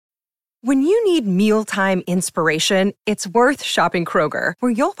When you need mealtime inspiration, it's worth shopping Kroger,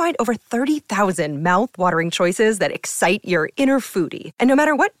 where you'll find over 30,000 mouth-watering choices that excite your inner foodie. And no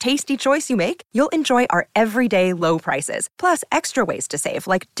matter what tasty choice you make, you'll enjoy our everyday low prices, plus extra ways to save,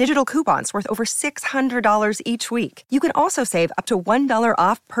 like digital coupons worth over $600 each week. You can also save up to $1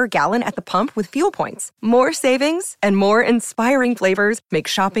 off per gallon at the pump with fuel points. More savings and more inspiring flavors make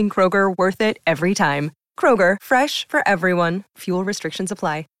shopping Kroger worth it every time. Kroger, fresh for everyone. Fuel restrictions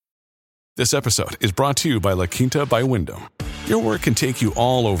apply. This episode is brought to you by La Quinta by Wyndham. Your work can take you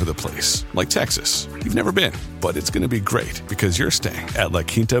all over the place, like Texas. You've never been, but it's going to be great because you're staying at La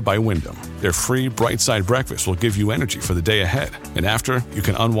Quinta by Wyndham. Their free Bright Side breakfast will give you energy for the day ahead. And after, you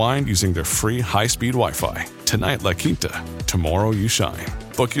can unwind using their free high-speed Wi-Fi. Tonight, La Quinta. Tomorrow, you shine.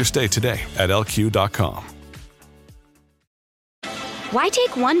 Book your stay today at lq.com. Why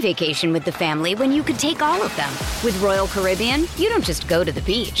take one vacation with the family when you could take all of them? With Royal Caribbean, you don't just go to the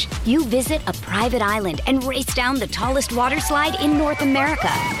beach. You visit a private island and race down the tallest water slide in North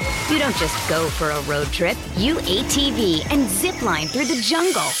America. You don't just go for a road trip. You ATV and zip line through the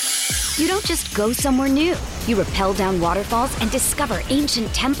jungle. You don't just go somewhere new. You rappel down waterfalls and discover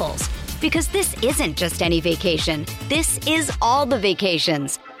ancient temples. Because this isn't just any vacation. This is all the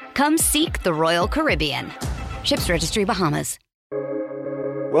vacations. Come seek the Royal Caribbean. Ships Registry, Bahamas.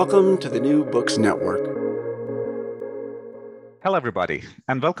 Welcome to the New Books Network. Hello, everybody,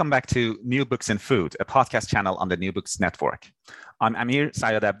 and welcome back to New Books in Food, a podcast channel on the New Books Network. I'm Amir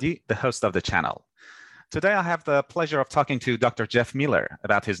Sayed Abdi, the host of the channel. Today, I have the pleasure of talking to Dr. Jeff Miller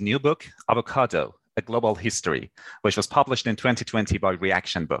about his new book, Avocado, A Global History, which was published in 2020 by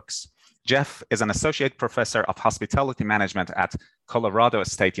Reaction Books. Jeff is an associate professor of hospitality management at Colorado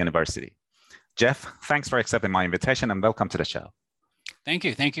State University. Jeff, thanks for accepting my invitation and welcome to the show. Thank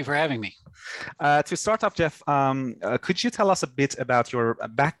you. Thank you for having me. To start off, Jeff, could you tell us a bit about your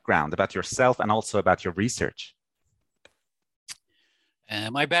background, about yourself, and also about your research?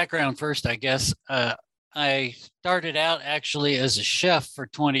 My background first, I guess. I started out actually as a chef for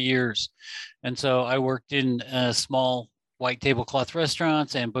 20 years. And so I worked in small white tablecloth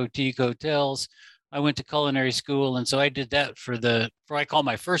restaurants and boutique hotels. I went to culinary school. And so I did that for what I call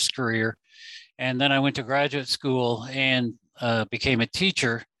my first career. And then I went to graduate school and became a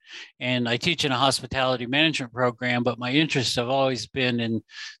teacher, and I teach in a hospitality management program, but my interests have always been in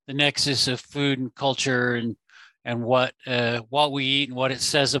the nexus of food and culture and what we eat and what it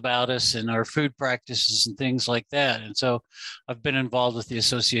says about us and our food practices and things like that. And so I've been involved with the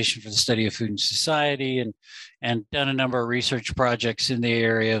Association for the Study of Food and Society and done a number of research projects in the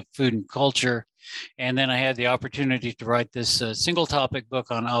area of food and culture. And then I had the opportunity to write this single topic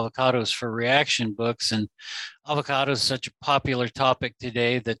book on avocados for Reaction Books. And avocado is such a popular topic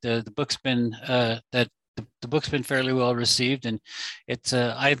today that the book's been fairly well received. And it's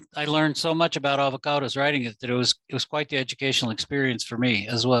I learned so much about avocados writing it that it was quite the educational experience for me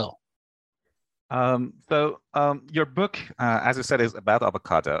as well. So your book, as you said, is about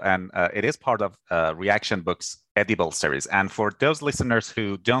avocado, and it is part of Reaction Books' Edible series. And for those listeners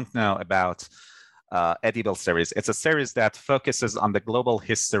who don't know about Edible series, it's a series that focuses on the global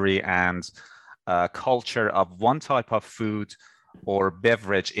history and culture of one type of food or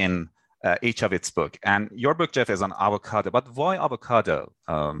beverage in each of its book. And your book, Jeff, is on avocado. But why avocado?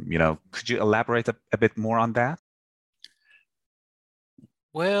 Could you elaborate a bit more on that?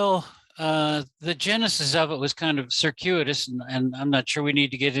 Well, the genesis of it was kind of circuitous, and I'm not sure we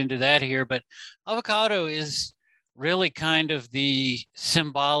need to get into that here, but avocado is really kind of the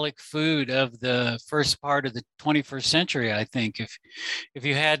symbolic food of the first part of the 21st century, I think. If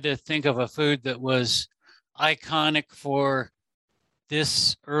you had to think of a food that was iconic for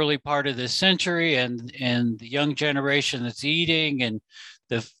this early part of the century and the young generation that's eating, and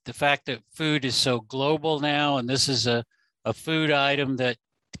the fact that food is so global now, and this is a food item that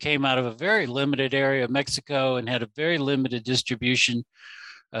came out of a very limited area of Mexico and had a very limited distribution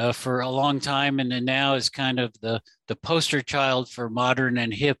for a long time, and then now is kind of the poster child for modern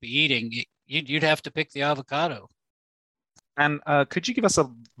and hip eating. You'd have to pick the avocado. And could you give us a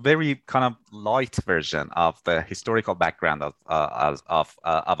very kind of light version of the historical background of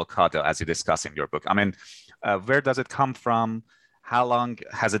avocado as you discuss in your book? I mean, where does it come from? How long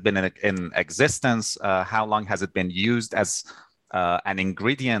has it been in existence? How long has it been used as an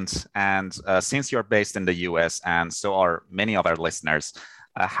ingredient? And since you're based in the US, and so are many of our listeners,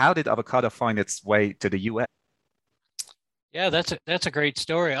 how did avocado find its way to the US? Yeah, that's a great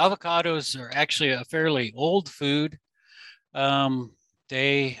story. Avocados are actually a fairly old food.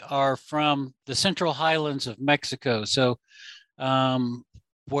 They are from the Central Highlands of Mexico. So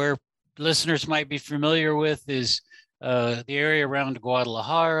where listeners might be familiar with is the area around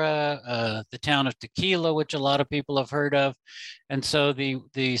Guadalajara, the town of Tequila, which a lot of people have heard of. And so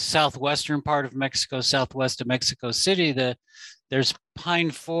the southwestern part of Mexico, southwest of Mexico City, there's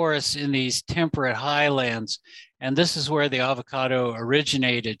pine forests in these temperate highlands. And this is where the avocado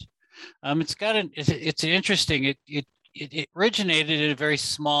originated. It's interesting. It originated in a very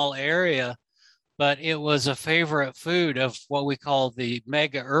small area, but it was a favorite food of what we call the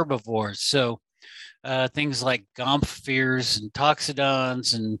mega herbivores. So things like gomphotheres and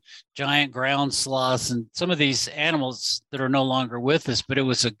toxodons and giant ground sloths and some of these animals that are no longer with us, but it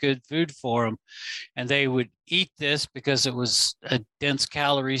was a good food for them. And they would eat this because it was a dense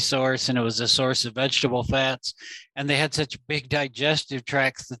calorie source and it was a source of vegetable fats. And they had such big digestive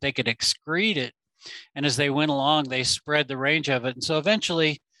tracts that they could excrete it. And as they went along, they spread the range of it. And so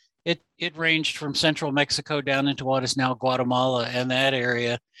eventually it ranged from central Mexico down into what is now Guatemala and that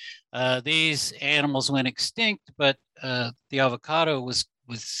area. These animals went extinct, but the avocado was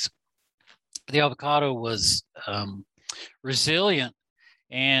resilient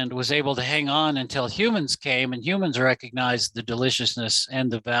and was able to hang on until humans came, and humans recognized the deliciousness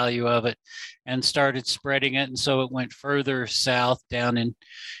and the value of it and started spreading it. And so it went further south down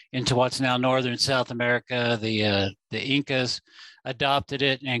into what's now northern South America. The Incas adopted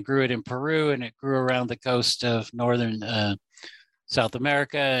it and grew it in Peru, and it grew around the coast of northern South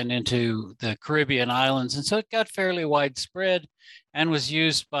America and into the Caribbean islands. And so it got fairly widespread and was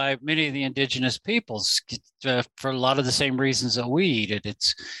used by many of the indigenous peoples for a lot of the same reasons that we eat it.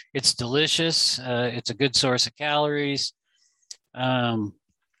 It's delicious. It's a good source of calories. It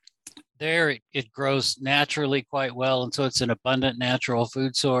grows naturally quite well, and so it's an abundant natural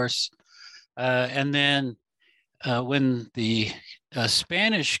food source. And then when the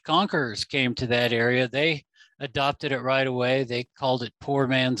Spanish conquerors came to that area, they adopted it right away. They called it poor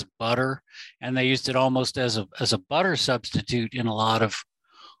man's butter, and they used it almost as a butter substitute in a lot of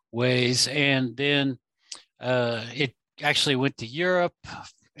ways. And then it actually went to Europe,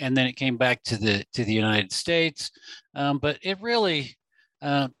 and then it came back to the United States. But it really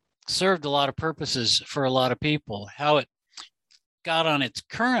served a lot of purposes for a lot of people. How it got on its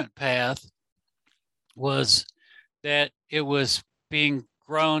current path was that it was being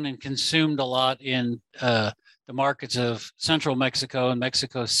grown and consumed a lot in the markets of central Mexico and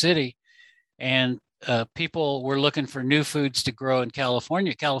Mexico City. And people were looking for new foods to grow in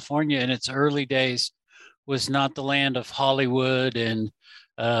California. California in its early days was not the land of Hollywood and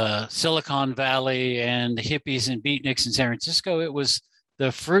Silicon Valley and the hippies and beatniks in San Francisco. It was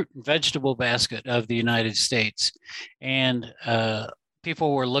the fruit and vegetable basket of the United States. And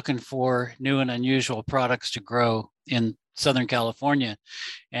people were looking for new and unusual products to grow in Southern California.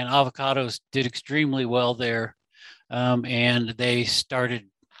 And avocados did extremely well there. And they started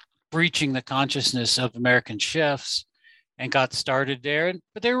breaching the consciousness of American chefs and got started there.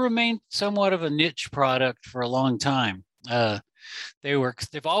 But they remained somewhat of a niche product for a long time.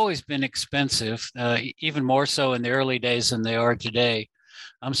 They've always been expensive, even more so in the early days than they are today.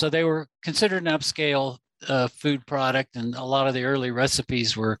 So they were considered an upscale food product, and a lot of the early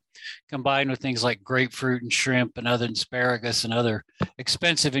recipes were combined with things like grapefruit and shrimp and other asparagus and other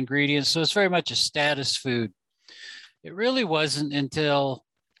expensive ingredients. So it's very much a status food. It really wasn't until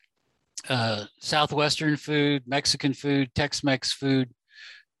Southwestern food, Mexican food, Tex-Mex food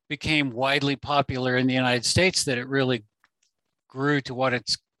became widely popular in the United States that it really grew to what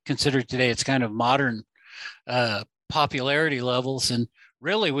it's considered today. It's kind of modern popularity levels. And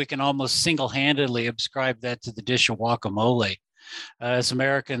really, we can almost single-handedly ascribe that to the dish of guacamole. As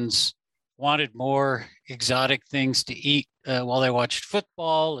Americans wanted more exotic things to eat while they watched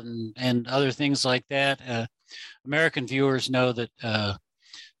football and other things like that, American viewers know that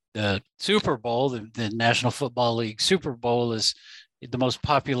the Super Bowl, the National Football League Super Bowl, is the most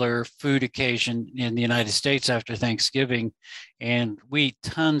popular food occasion in the United States after Thanksgiving. And we eat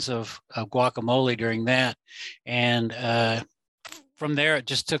tons of guacamole during that. And from there, it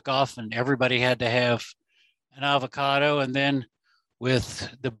just took off and everybody had to have an avocado. And then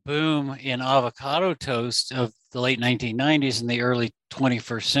with the boom in avocado toast of the late 1990s and the early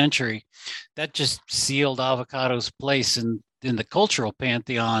 21st century, that just sealed avocado's place in the cultural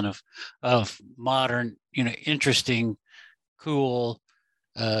pantheon of modern, interesting, cool,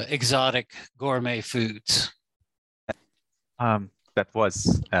 exotic gourmet foods. That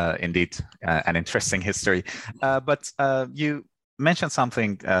was indeed an interesting history. But you mentioned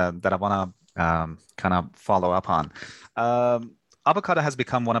something that I want to kind of follow up on. Avocado has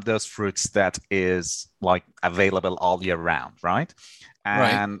become one of those fruits that is like available all year round, right?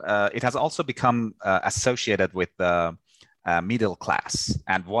 And it has also become associated with middle class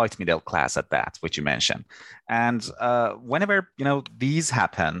and white middle class at that, which you mentioned. And whenever these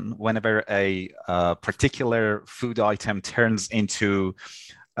happen, whenever a particular food item turns into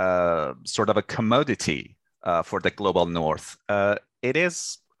sort of a commodity for the global north, it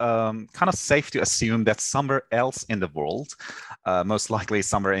is kind of safe to assume that somewhere else in the world, most likely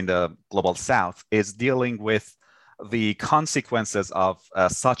somewhere in the global south, is dealing with the consequences of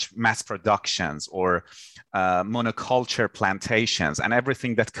such mass productions or monoculture plantations and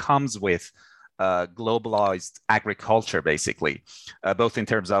everything that comes with globalized agriculture, basically, both in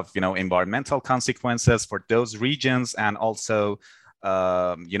terms of environmental consequences for those regions and also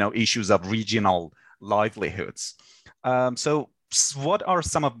issues of regional livelihoods. So what are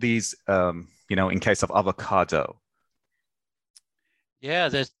some of these, in case of avocado? Yeah,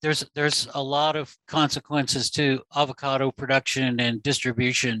 there's a lot of consequences to avocado production and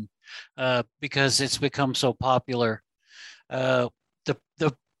distribution because it's become so popular. The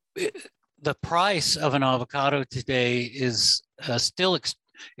price of an avocado today is still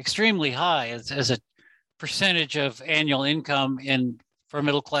extremely high as a percentage of annual income for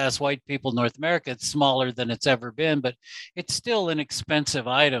middle class white people in North America. It's smaller than it's ever been, but it's still an expensive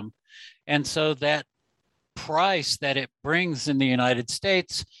item, and so that price that it brings in the United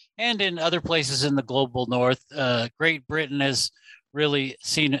States and in other places in the global north. Great Britain has really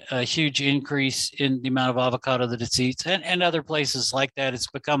seen a huge increase in the amount of avocado that it eats, and other places like that. It's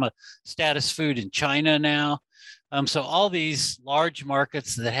become a status food in China now. So all these large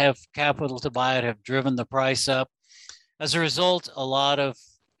markets that have capital to buy it have driven the price up. As a result, a lot of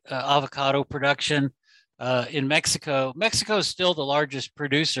avocado production in Mexico. Mexico is still the largest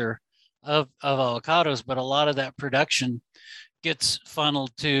producer of avocados, but a lot of that production gets funneled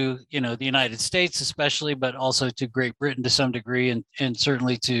to the United States especially, but also to Great Britain to some degree, and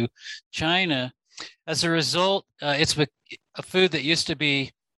certainly to China. As a result, it's a food that used to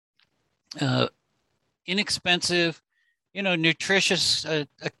be inexpensive, nutritious. An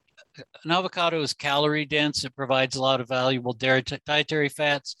avocado is calorie dense. It provides a lot of valuable dietary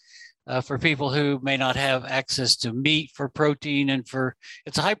fats for people who may not have access to meat for protein, and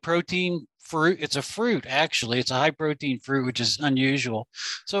it's a high protein fruit. It's a fruit, actually. It's a high protein fruit, which is unusual.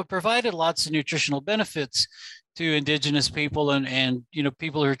 So it provided lots of nutritional benefits to indigenous people and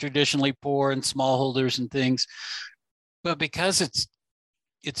people who are traditionally poor and smallholders and things. But because it's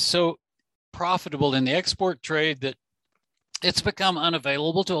so profitable in the export trade that it's become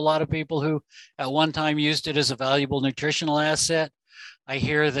unavailable to a lot of people who at one time used it as a valuable nutritional asset. I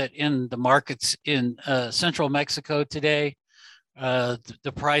hear that in the markets in central Mexico today,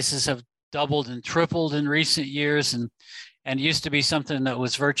 the prices have doubled and tripled in recent years, and used to be something that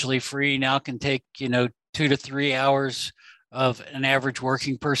was virtually free now can take 2 to 3 hours of an average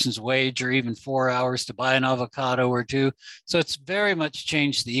working person's wage, or even 4 hours to buy an avocado or two. So it's very much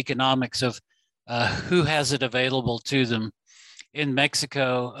changed the economics of who has it available to them. In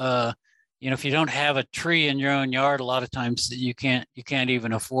Mexico, if you don't have a tree in your own yard, a lot of times you can't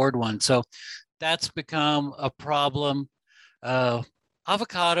even afford one. So that's become a problem.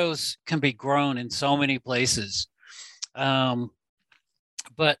 Avocados can be grown in so many places, but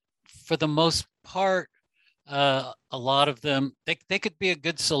for the most part, a lot of them they could be a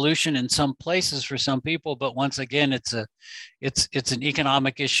good solution in some places for some people. But once again, it's an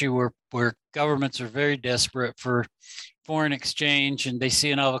economic issue where governments are very desperate for foreign exchange, and they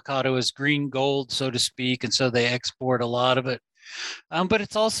see an avocado as green gold, so to speak, and so they export a lot of it. But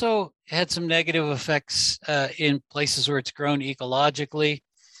it's also had some negative effects in places where it's grown ecologically,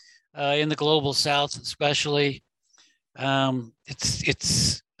 in the global south especially.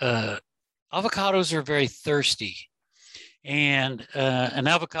 Avocados are very thirsty, and an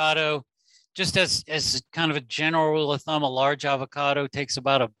avocado, just as kind of a general rule of thumb, a large avocado takes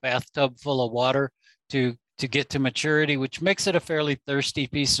about a bathtub full of water to get to maturity, which makes it a fairly thirsty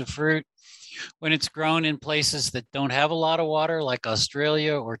piece of fruit. When it's grown in places that don't have a lot of water, like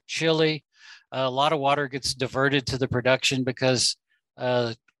Australia or Chile, a lot of water gets diverted to the production because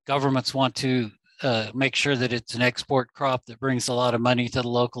governments want to make sure that it's an export crop that brings a lot of money to the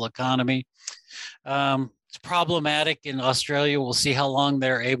local economy. It's problematic in Australia. We'll see how long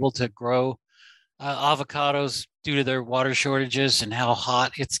they're able to grow avocados due to their water shortages and how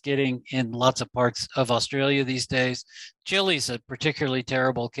hot it's getting in lots of parts of Australia these days. Chile's a particularly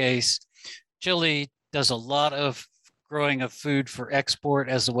terrible case. Chile does a lot of growing of food for export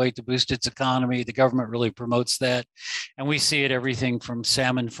as a way to boost its economy. The government really promotes that. And we see it everything from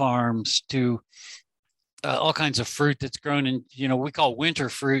salmon farms to all kinds of fruit that's grown in, we call winter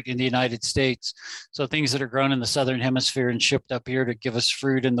fruit in the United States. So things that are grown in the Southern Hemisphere and shipped up here to give us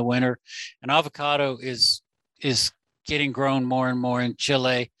fruit in the winter. And avocado is getting grown more and more in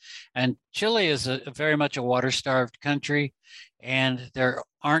Chile. And Chile is a very much a water-starved country, and there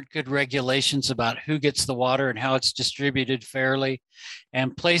aren't good regulations about who gets the water and how it's distributed fairly.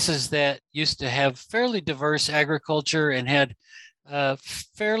 And places that used to have fairly diverse agriculture and had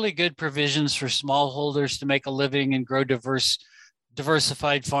fairly good provisions for smallholders to make a living and grow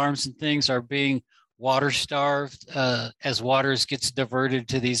diversified farms and things are being water starved as waters gets diverted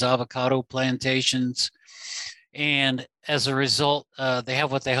to these avocado plantations. And as a result, they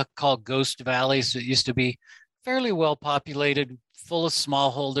have what they call ghost valleys. It used to be fairly well populated, full of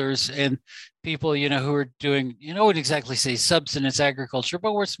smallholders and people, who are doing, I wouldn't exactly say subsistence agriculture,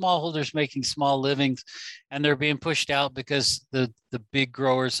 but we're smallholders making small livings, and they're being pushed out because the big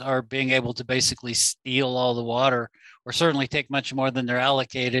growers are being able to basically steal all the water, or certainly take much more than they're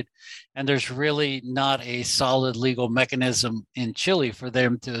allocated. And there's really not a solid legal mechanism in Chile for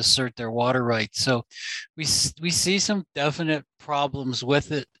them to assert their water rights. So we see some definite problems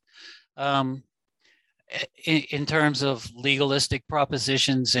with it. In terms of legalistic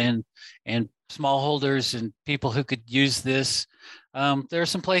propositions and smallholders and people who could use this, there are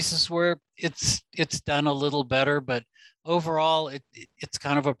some places where it's done a little better, but overall it's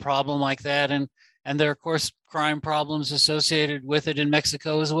kind of a problem like that, and there are of course crime problems associated with it in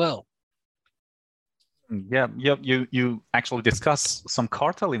Mexico as well. Yeah, you actually discuss some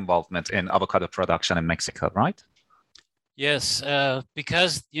cartel involvement in avocado production in Mexico, right? Yes,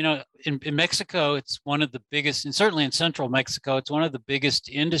 because, in Mexico, it's one of the biggest, and certainly in central Mexico, it's one of the biggest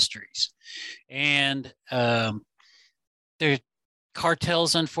industries. And the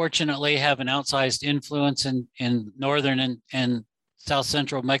cartels, unfortunately, have an outsized influence in northern and south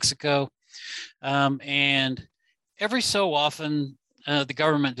central Mexico. And every so often, the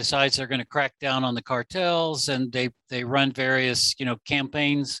government decides they're going to crack down on the cartels, and they run various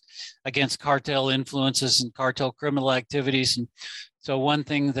campaigns against cartel influences and cartel criminal activities. And so one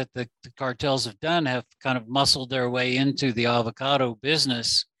thing that the cartels have done have kind of muscled their way into the avocado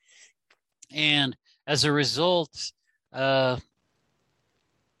business, and as a result,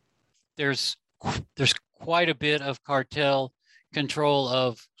 there's quite a bit of cartel control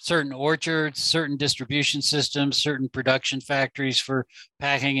of certain orchards, certain distribution systems, certain production factories for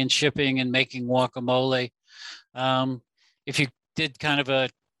packing and shipping and making guacamole. If you did kind of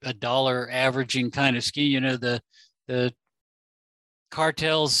a dollar averaging kind of scheme, the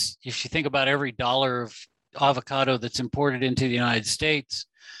cartels, if you think about every dollar of avocado that's imported into the United States,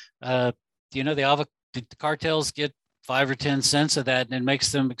 the cartels get 5 or 10 cents of that, and it makes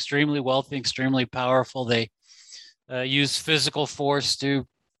them extremely wealthy, extremely powerful. They use physical force to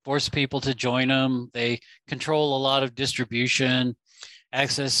force people to join them. They control a lot of distribution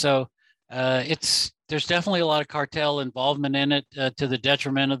access. So there's definitely a lot of cartel involvement in it, to the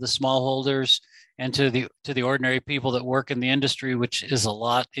detriment of the smallholders and to the ordinary people that work in the industry, which is a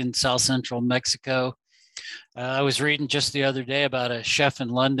lot in South Central Mexico. I was reading just the other day about a chef in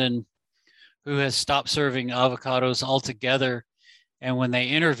London who has stopped serving avocados altogether. And when they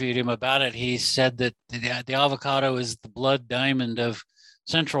interviewed him about it, he said that the avocado is the blood diamond of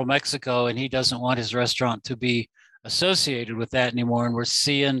central Mexico, and he doesn't want his restaurant to be associated with that anymore. And we're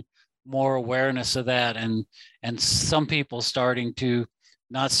seeing more awareness of that, and some people starting to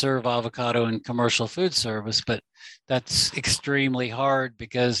not serve avocado in commercial food service. But that's extremely hard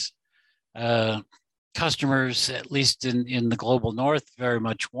because customers, at least in the global north, very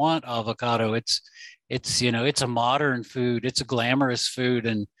much want avocado. It's a modern food. It's a glamorous food,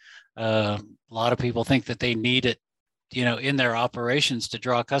 and a lot of people think that they need it, in their operations to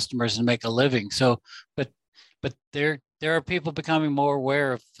draw customers and make a living. So, but there are people becoming more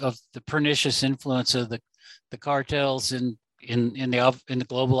aware of the pernicious influence of the cartels in the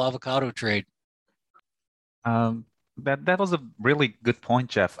global avocado trade. That was a really good point,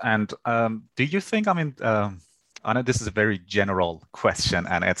 Jeff. And do you think? I know this is a very general question,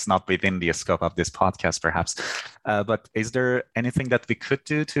 and it's not within the scope of this podcast, perhaps. But is there anything that we could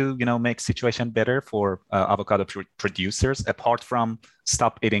do to, make situation better for avocado producers apart from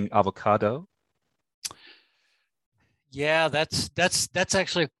stop eating avocado? Yeah, that's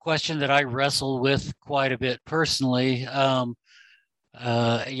actually a question that I wrestle with quite a bit personally. I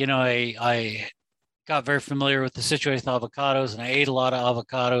got very familiar with the situation with avocados, and I ate a lot of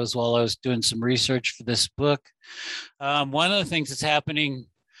avocados while I was doing some research for this book. One of the things that's happening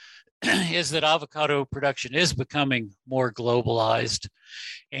is that avocado production is becoming more globalized.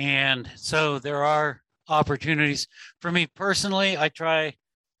 And so there are opportunities. For me personally, I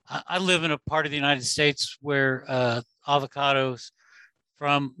live in a part of the United States where avocados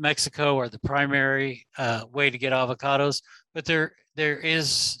from Mexico are the primary way to get avocados, but there is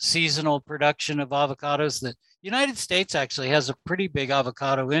seasonal production of avocados that United States actually has a pretty big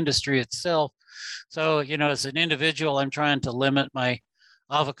avocado industry itself. So, as an individual, I'm trying to limit my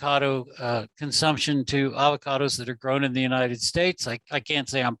avocado consumption to avocados that are grown in the United States. I can't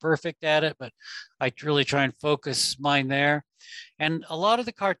say I'm perfect at it, but I really try and focus mine there. And a lot of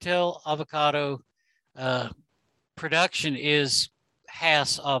the cartel avocado production is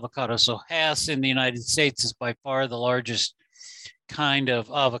Hass avocado. So Hass in the United States is by far the largest kind of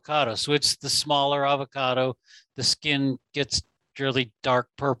avocado. So it's the smaller avocado. The skin gets really dark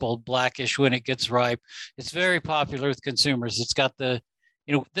purple, blackish when it gets ripe. It's very popular with consumers. It's got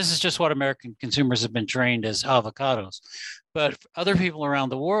this is just what American consumers have been trained as avocados. But other people around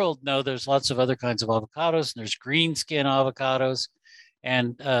the world know there's lots of other kinds of avocados. There's green skin avocados.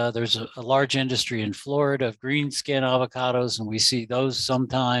 And there's a large industry in Florida of green skin avocados, and we see those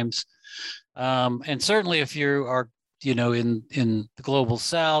sometimes. And certainly if you are, in the global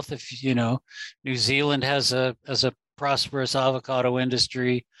South, if, New Zealand has a prosperous avocado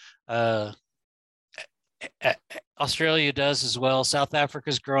industry. Australia does as well. South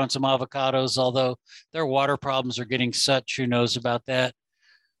Africa's growing some avocados, although their water problems are getting such, who knows about that.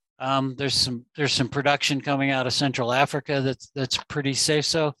 There's some production coming out of Central Africa that's pretty safe.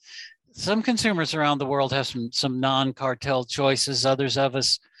 So some consumers around the world have some non-cartel choices. Others of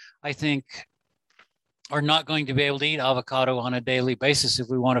us, I think, are not going to be able to eat avocado on a daily basis if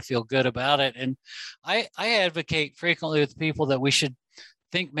we want to feel good about it. And I advocate frequently with people that we should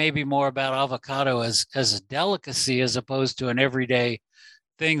think maybe more about avocado as a delicacy as opposed to an everyday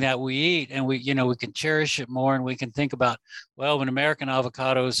thing that we eat, and we can cherish it more, and we can think about, well, when American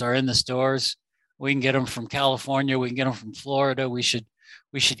avocados are in the stores, we can get them from California, we can get them from Florida, we should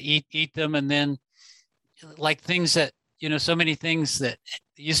eat them. And then, like, things that, so many things that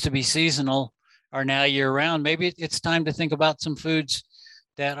used to be seasonal are now year round. Maybe it's time to think about some foods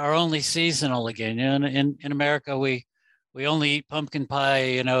that are only seasonal again. In America, we only eat pumpkin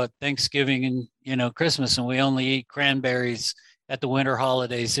pie, at Thanksgiving and, Christmas, and we only eat cranberries at the winter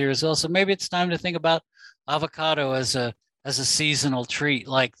holidays here as well. So maybe it's time to think about avocado as a seasonal treat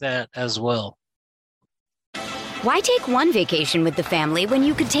like that as well. Why take one vacation with the family when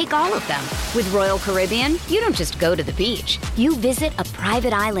you could take all of them? With Royal Caribbean, you don't just go to the beach. You visit a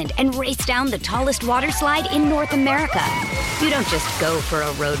private island and race down the tallest water slide in North America. You don't just go for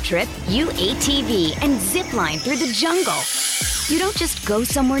a road trip. You ATV and zip line through the jungle. You don't just go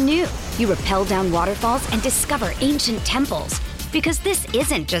somewhere new. You rappel down waterfalls and discover ancient temples. Because this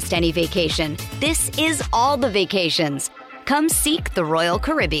isn't just any vacation. This is all the vacations. Come seek the Royal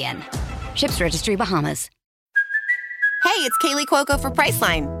Caribbean. Ships Registry, Bahamas. Hey, it's Kaylee Cuoco for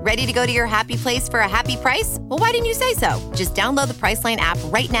Priceline. Ready to go to your happy place for a happy price? Well, why didn't you say so? Just download the Priceline app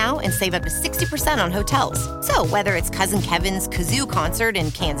right now and save up to 60% on hotels. So whether it's Cousin Kevin's Kazoo Concert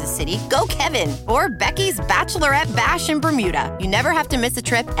in Kansas City, go Kevin, or Becky's Bachelorette Bash in Bermuda, you never have to miss a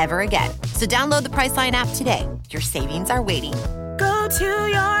trip ever again. So download the Priceline app today. Your savings are waiting. Go to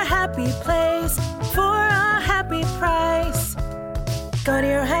your happy place for a happy price. Go to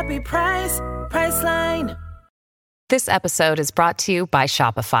your happy price, Priceline. This episode is brought to you by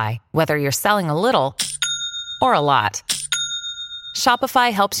Shopify. Whether you're selling a little or a lot,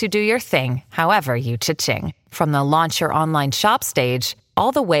 Shopify helps you do your thing, however you cha-ching. From the launch your online shop stage,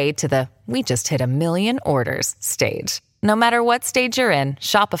 all the way to the we just hit 1 million orders stage. No matter what stage you're in,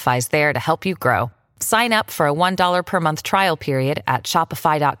 Shopify's there to help you grow. Sign up for a $1 per month trial period at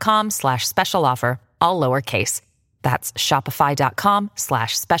shopify.com/special offer, all lowercase. That's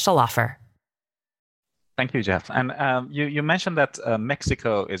shopify.com/special offer. Thank you, Jeff. And you mentioned that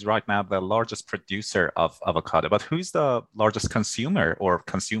Mexico is right now the largest producer of avocado, but who's the largest consumer or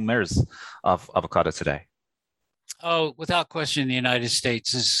consumers of avocado today? Oh, without question, the United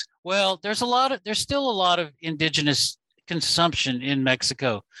States is, well, there's still a lot of indigenous consumption in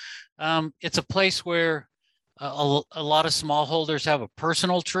Mexico. It's a place where a lot of smallholders have a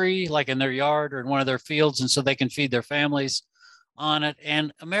personal tree, like in their yard or in one of their fields, and so they can feed their families on it.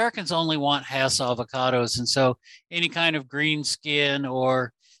 And Americans only want Hass avocados, and so any kind of green skin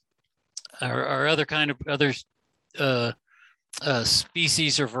or other kind of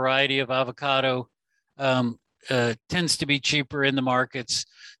species or variety of avocado tends to be cheaper in the markets.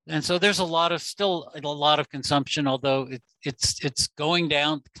 And so there's still a lot of consumption, although it's going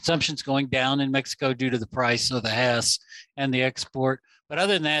down. Consumption's going down in Mexico due to the price of the Hass and the export. But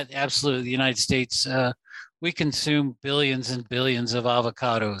other than that, absolutely, the United States, we consume billions and billions of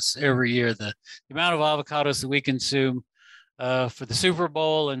avocados every year. The amount of avocados that we consume for the Super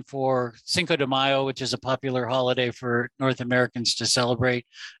Bowl and for Cinco de Mayo, which is a popular holiday for North Americans to celebrate,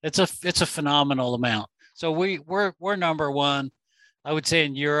 it's a phenomenal amount. So we're number one I would say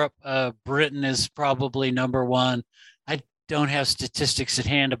in Europe, Britain is probably number one. I don't have statistics at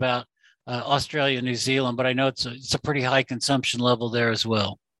hand about Australia and New Zealand, but I know it's a pretty high consumption level there as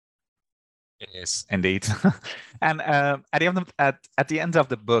well. It is indeed. And at the end of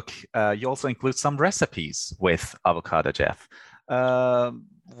the book, you also include some recipes with avocado, Jeff.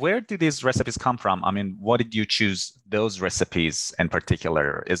 Where do these recipes come from? I mean, what did you choose those recipes in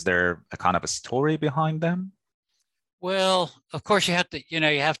particular? Is there a kind of a story behind them? Well, of course you have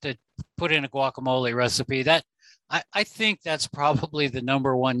to put in a guacamole recipe. That I think that's probably the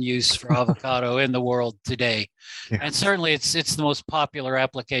number one use for avocado in the world today. Yeah. And certainly it's the most popular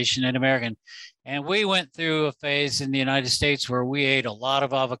application in American. And we went through a phase in the United States where we ate a lot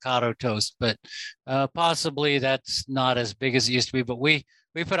of avocado toast, but possibly that's not as big as it used to be. But we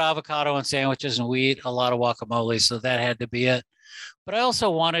put avocado on sandwiches and we eat a lot of guacamole, so that had to be it. But I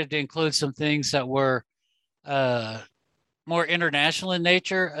also wanted to include some things that were more international in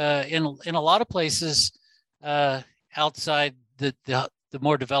nature. In a lot of places outside the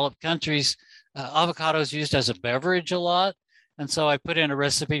more developed countries, avocado is used as a beverage a lot. And so I put in a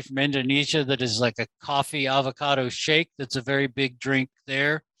recipe from Indonesia that is like a coffee avocado shake. That's a very big drink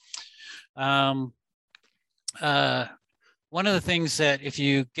there. One of the things that if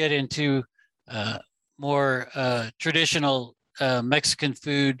you get into more traditional Mexican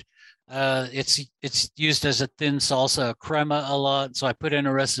food, it's used as a thin salsa, crema a lot. So I put in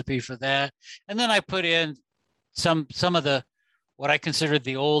a recipe for that. And then I put in some of the, what I consider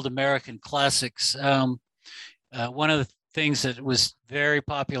the old American classics. One of the things that was very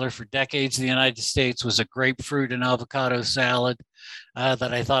popular for decades in the United States was a grapefruit and avocado salad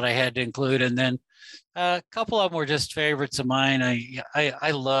that I thought I had to include. And then a couple of them were just favorites of mine. I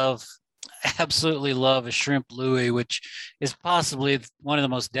absolutely love a shrimp louis, which is possibly one of the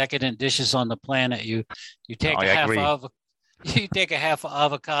most decadent dishes on the planet. You take you take a half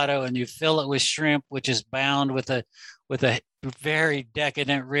avocado and you fill it with shrimp, which is bound with a very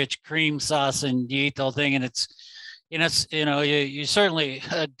decadent, rich cream sauce, and you eat the whole thing. And you certainly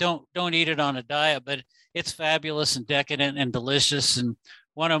don't eat it on a diet, but it's fabulous and decadent and delicious, and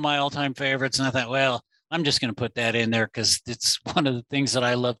one of my all-time favorites. And I thought, well, I'm just going to put that in there because it's one of the things that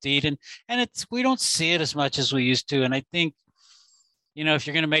I love to eat, and we don't see it as much as we used to. And I think, if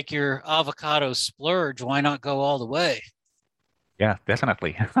you're going to make your avocado splurge, why not go all the way? Yeah,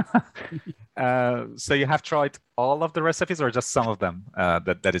 definitely. So you have tried all of the recipes, or just some of them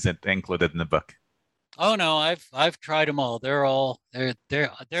that isn't included in the book? Oh no, I've tried them all. They're all good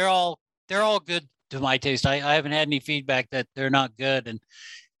to my taste. I haven't had any feedback that they're not good,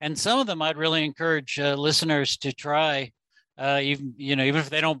 and some of them I'd really encourage listeners to try. Even if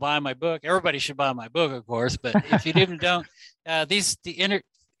they don't buy my book, everybody should buy my book, of course. But if you even don't,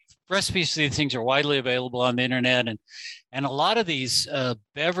 recipes for these things are widely available on the internet, and a lot of these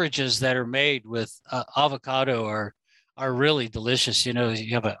beverages that are made with avocado are really delicious. You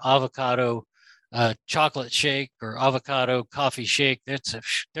have an avocado chocolate shake or avocado coffee shake.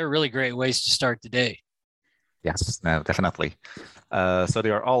 They're really great ways to start the day. Yes, no, definitely. So they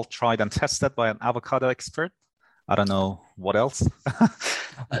are all tried and tested by an avocado expert. I don't know what else.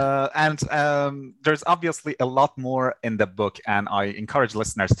 And there's obviously a lot more in the book, and I encourage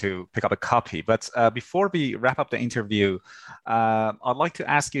listeners to pick up a copy. But before we wrap up the interview, I'd like to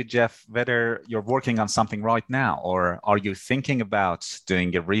ask you, Jeff, whether you're working on something right now, or are you thinking about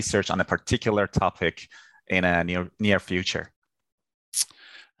doing a research on a particular topic in a near future?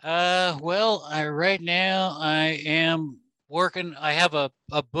 Right now I am working. I have a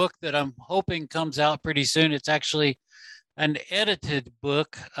book that I'm hoping comes out pretty soon. It's actually an edited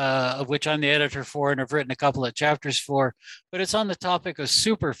book, of which I'm the editor for, and I've written a couple of chapters for, but it's on the topic of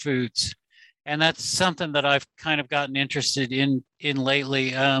superfoods. And that's something that I've kind of gotten interested in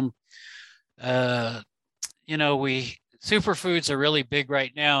lately. Superfoods are really big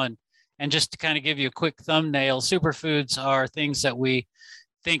right now. And just to kind of give you a quick thumbnail, superfoods are things that we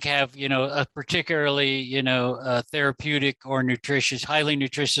think have, a particularly, therapeutic or nutritious, highly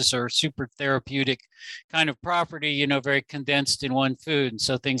nutritious or super therapeutic kind of property, very condensed in one food. And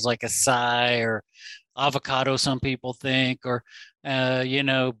so things like acai or avocado, some people think, or,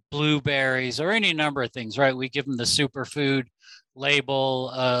 blueberries or any number of things, right? We give them the superfood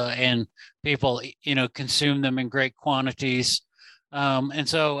label and people, consume them in great quantities. And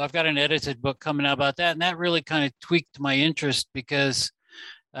so I've got an edited book coming out about that. And that really kind of tweaked my interest because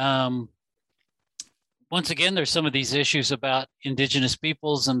once again, there's some of these issues about indigenous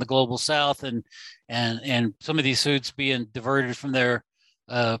peoples in the global South and some of these foods being diverted from their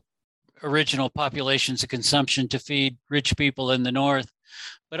original populations of consumption to feed rich people in the North.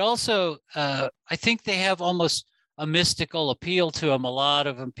 But also, I think they have almost a mystical appeal to them. A lot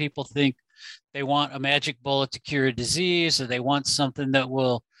of them, people think they want a magic bullet to cure a disease, or they want something that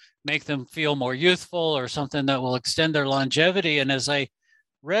will make them feel more youthful, or something that will extend their longevity. And as I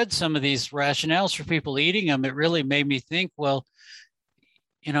read some of these rationales for people eating them, it really made me think, well,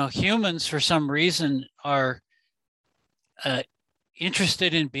 humans for some reason are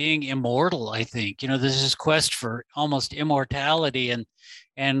interested in being immortal. I think, there's this quest for almost immortality,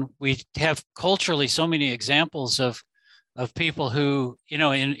 and we have culturally so many examples of people who,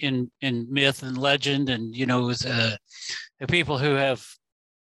 in myth and legend, and, the people who have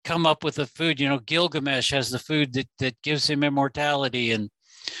come up with the food. Gilgamesh has the food that gives him immortality, and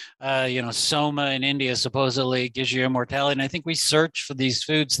Soma in India supposedly gives you immortality. And I think we search for these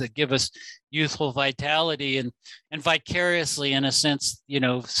foods that give us youthful vitality and vicariously, in a sense,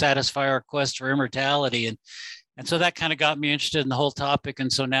 satisfy our quest for immortality. And so that kind of got me interested in the whole topic.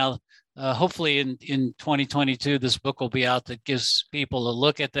 And so now, hopefully in 2022, this book will be out that gives people a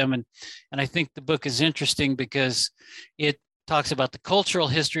look at them. And I think the book is interesting because it talks about the cultural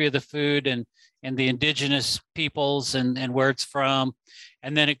history of the food and the indigenous peoples and where it's from.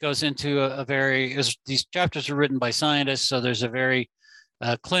 And then it goes into these chapters are written by scientists. So there's a very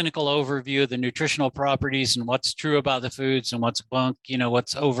clinical overview of the nutritional properties and what's true about the foods and what's bunk,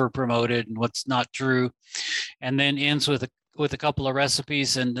 what's over promoted and what's not true. And then ends with a couple of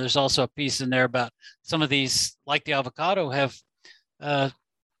recipes. And there's also a piece in there about some of these, like the avocado, have,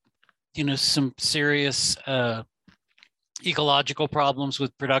 some serious ecological problems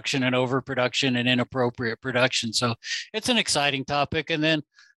with production and overproduction and inappropriate production. So it's an exciting topic. And then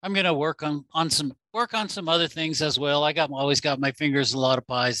I'm going to work on some other things as well. Always got my fingers in a lot of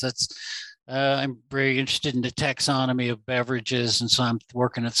pies. I'm very interested in the taxonomy of beverages. And so I'm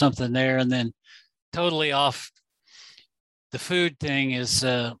working at something there. And then totally off the food thing is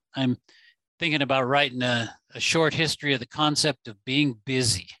I'm thinking about writing a short history of the concept of being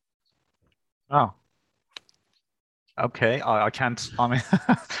busy. Oh, okay. I can't,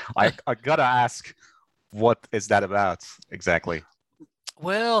 I gotta ask, what is that about exactly?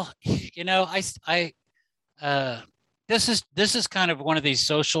 Well, this is kind of one of these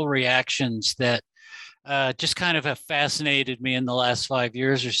social reactions that just kind of have fascinated me in the last 5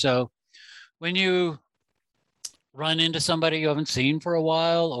 years or so. When you run into somebody you haven't seen for a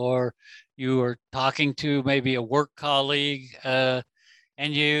while, or you are talking to maybe a work colleague,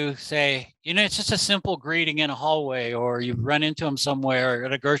 and you say, it's just a simple greeting in a hallway, or you run into them somewhere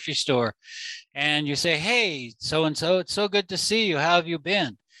at a grocery store and you say, hey, so-and-so, it's so good to see you. How have you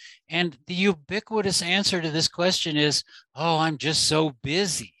been? And the ubiquitous answer to this question is, oh, I'm just so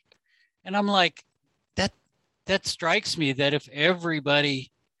busy. And I'm like, that strikes me that if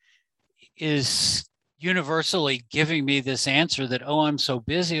everybody is universally giving me this answer that, oh, I'm so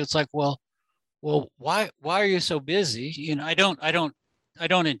busy, it's like, well, why are you so busy? I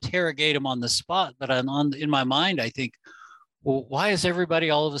don't interrogate them on the spot, but in my mind, I think, well, why is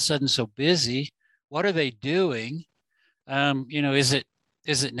everybody all of a sudden so busy? What are they doing? Is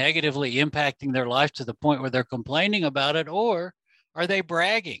it negatively impacting their life to the point where they're complaining about it, or are they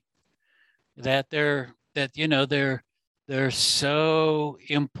bragging that they're so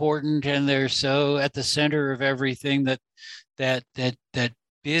important and they're so at the center of everything that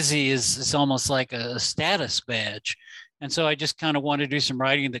busy is almost like a status badge. And so I just kind of want to do some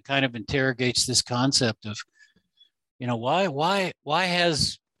writing that kind of interrogates this concept of, why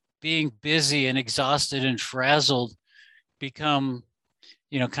has being busy and exhausted and frazzled become,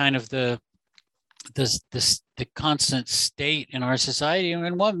 kind of the constant state in our society,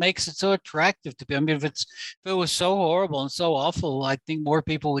 and what makes it so attractive to be. I mean, if it was so horrible and so awful, I think more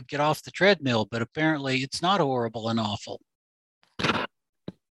people would get off the treadmill, but apparently it's not horrible and awful.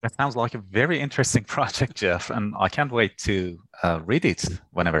 That sounds like a very interesting project, Jeff, and I can't wait to read it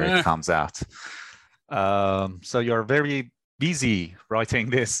whenever it comes out. So you're very busy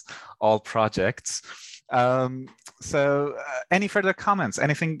writing all projects. So any further comments?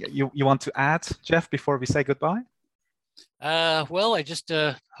 Anything you want to add, Jeff, before we say goodbye? Well, I just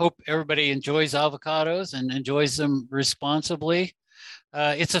hope everybody enjoys avocados and enjoys them responsibly.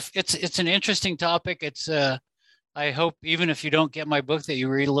 It's an interesting topic. I hope even if you don't get my book that you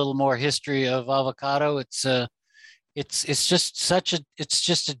read a little more history of avocado. It's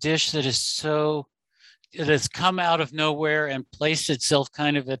just a dish that it has come out of nowhere and placed itself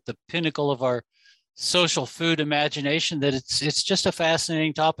kind of at the pinnacle of our social food imagination, that it's just a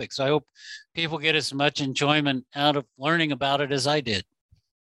fascinating topic. So I hope people get as much enjoyment out of learning about it as I did.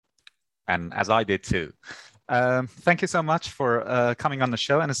 And as I did too. Thank you so much for coming on the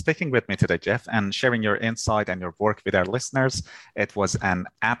show and speaking with me today, Jeff, and sharing your insight and your work with our listeners. It was an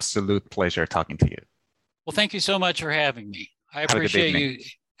absolute pleasure talking to you. Well, thank you so much for having me. I Have a good appreciate evening. you.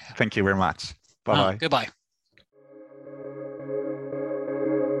 Thank you very much. Bye-bye. Goodbye.